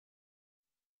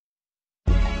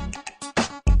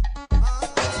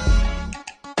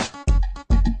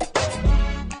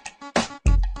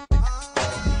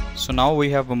So now we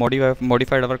have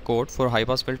modified our code for high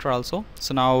pass filter also.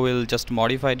 So now we'll just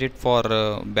modify it for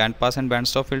band pass and band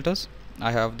stop filters.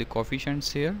 I have the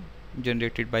coefficients here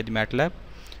generated by the MATLAB.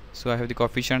 So I have the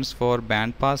coefficients for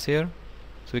band pass here.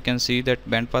 So we can see that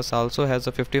band pass also has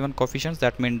a 51 coefficients.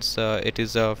 That means it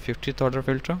is a 50th order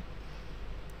filter.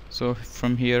 So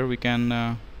from here we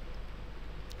can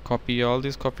copy all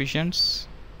these coefficients.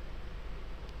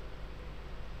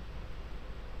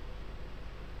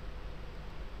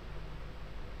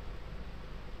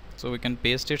 So we can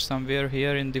paste it somewhere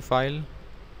here in the file.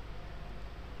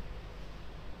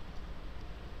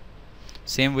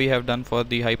 Same we have done for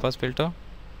the high pass filter.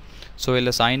 So we'll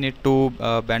assign it to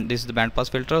this is the band pass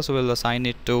filter, so we'll assign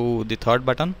it to the third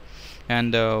button,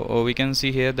 and we can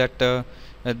see here that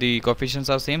the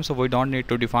coefficients are same, so we don't need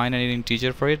to define any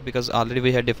integer for it, because already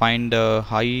we had defined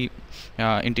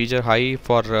integer high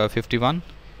for 51.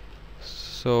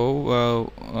 So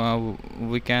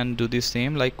we can do the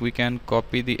same, like we can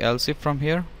copy the else if from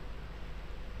here.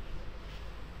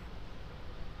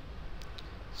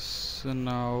 So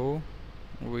now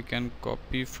we can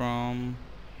copy from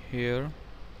here,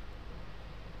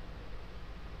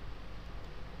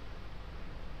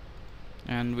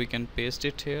 and we can paste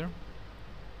it here.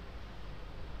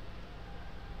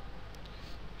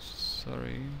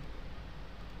 Sorry.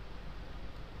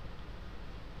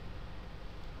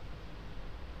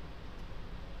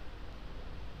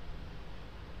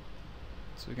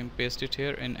 So we can paste it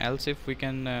here. In else if we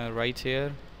can write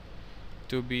here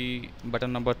to be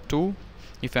button number 2.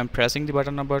 If I'm pressing the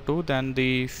button number 2, then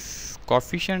the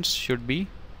coefficients should be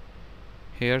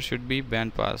here, should be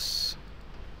band pass,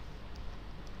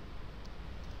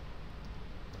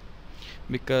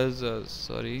 because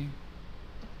sorry,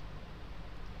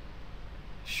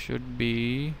 should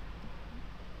be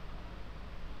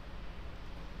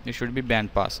it should be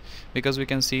band pass, because we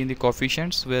can see in the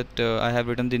coefficients that I have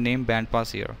written the name band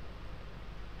pass here.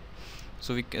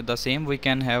 So the same we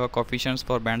can have a coefficients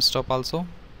for band stop also.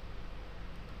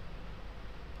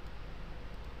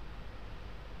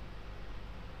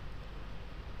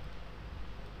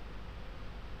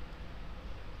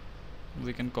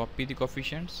 We can copy the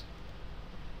coefficients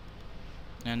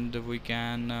and we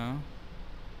can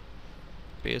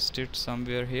paste it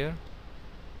somewhere here.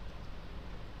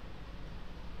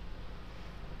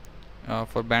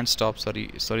 For band stop,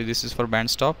 sorry, this is for band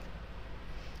stop.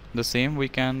 The same we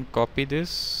can copy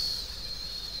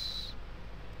this,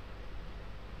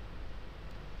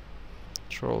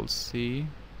 Control C,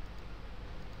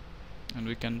 and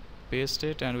we can paste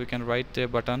it, and we can write a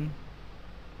button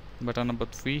number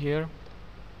 3 here.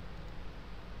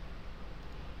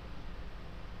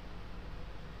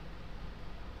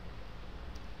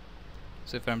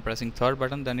 So if I'm pressing third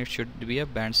button, then it should be a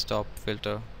band stop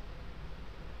filter.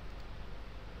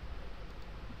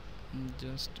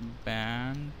 Just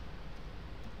band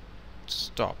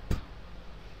stop.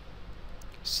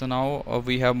 So now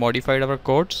we have modified our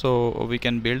code, so we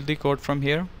can build the code from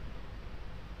here.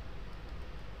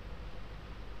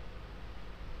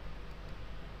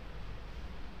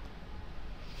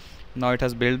 Now it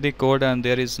has built the code and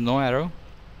there is no error.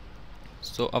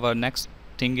 So our next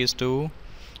thing is to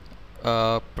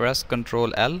press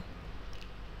Ctrl L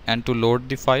and to load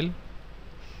the file.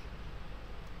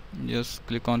 Just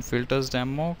click on filters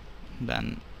demo,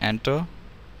 then enter.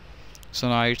 So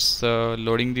now it's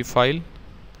loading the file.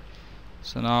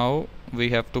 So now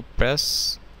we have to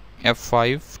press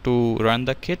F5 to run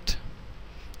the kit.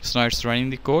 So now it's running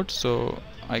the code, so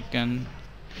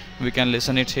we can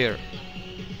listen it here.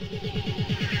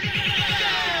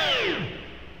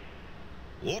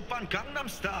 Open Gangnam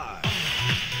Style.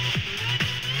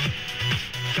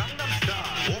 Gangnam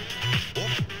Style.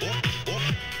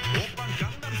 Open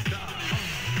Gangnam Style.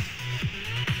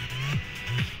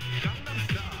 Gangnam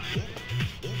Style.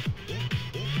 Open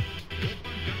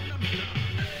Gangnam Style.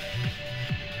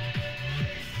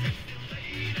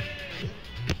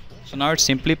 So now it's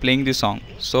simply playing the song.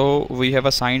 So we have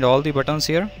assigned all the buttons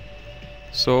here.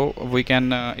 So we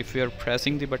can if we are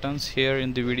pressing the buttons here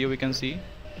in the video, we can see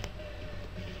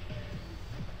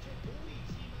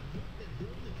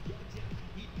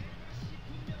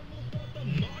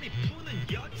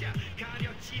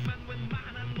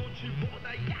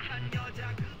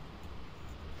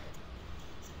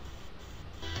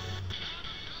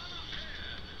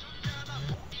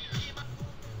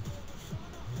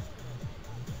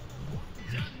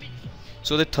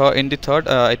so in the third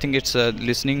I think it's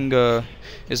listening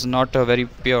is not very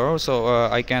pure, so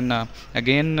I can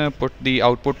again put the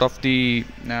output of the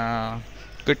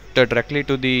it directly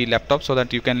to the laptop so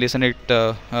that you can listen it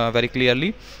very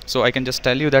clearly. So I can just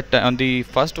tell you that on the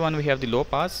first one we have the low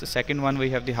pass, second one we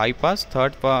have the high pass,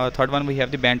 third one we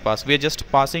have the band pass. We are just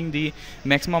passing the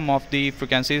maximum of the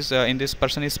frequencies in this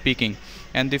person is speaking,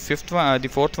 and the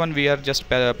fourth one we are just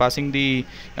passing the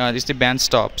is the band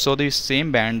stop. So the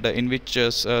same band in which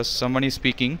someone is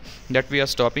speaking, that we are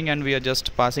stopping, and we are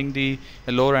just passing the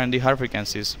lower and the higher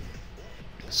frequencies.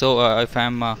 So if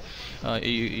I'm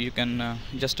you can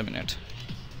just a minute,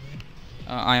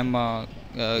 I am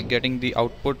getting the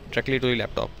output directly to the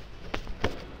laptop.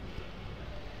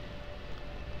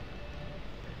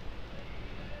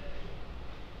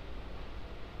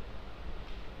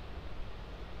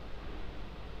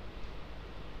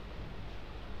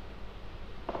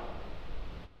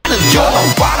 You know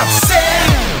what I'm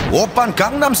saying? 오빤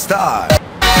강남 스타일.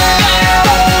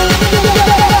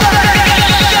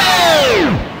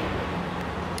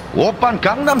 오빤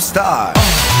강남 스타일.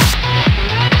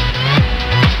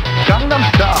 강남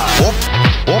스타일.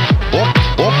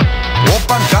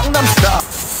 오빤 강남 스타일.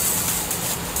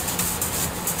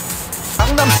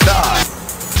 강남 스타일.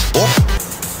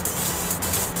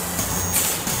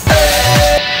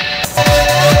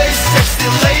 Hey, sexy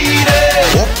lady.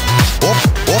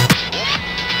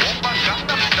 오빤 강남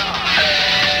스타일.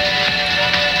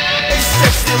 Hey,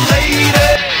 sexy lady.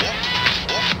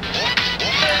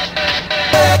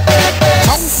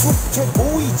 성숙해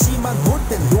보이지만 볼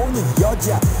땐 노는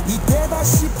여자 이때다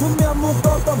싶으면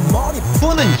묶었던 머리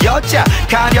푸는 여자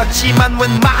가렸지만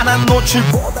웬만한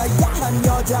노출보다 보다 야한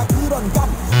여자 그런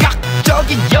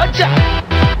감각적인 여자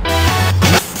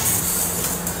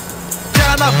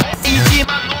잖아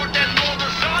보이지만 놀 땐 노는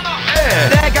선어해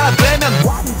내가 되면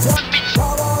완전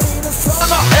미쳐버리는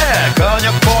선어해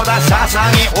근육보다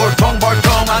사상이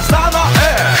울퉁불퉁한 선어해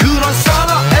그런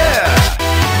선어해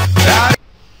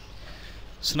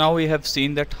So now we have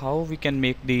seen that how we can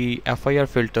make the FIR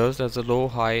filters as a low,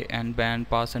 high and band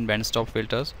pass and band stop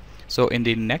filters. So in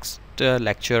the next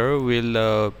lecture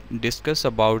we'll discuss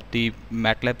about the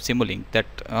MATLAB Simulink, that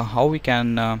how we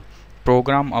can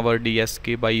program our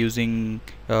DSK by using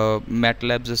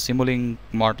MATLAB's Simulink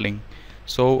modeling.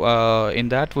 So in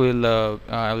that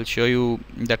I will show you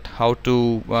that how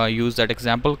to use that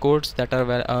example codes that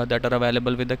are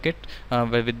available with the kit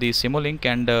with the Simulink,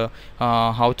 and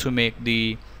how to make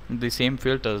the same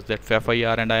filters, that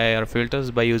FIR and IIR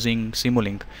filters, by using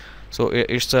Simulink. So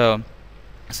it's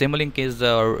Simulink is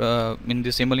in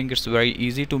the Simulink it's very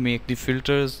easy to make the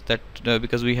filters, that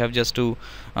because we have just to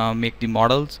make the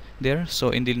models there. So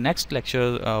in the next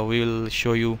lecture we will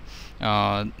show you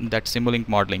that Simulink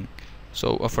modeling.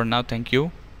 So for now, thank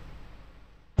you.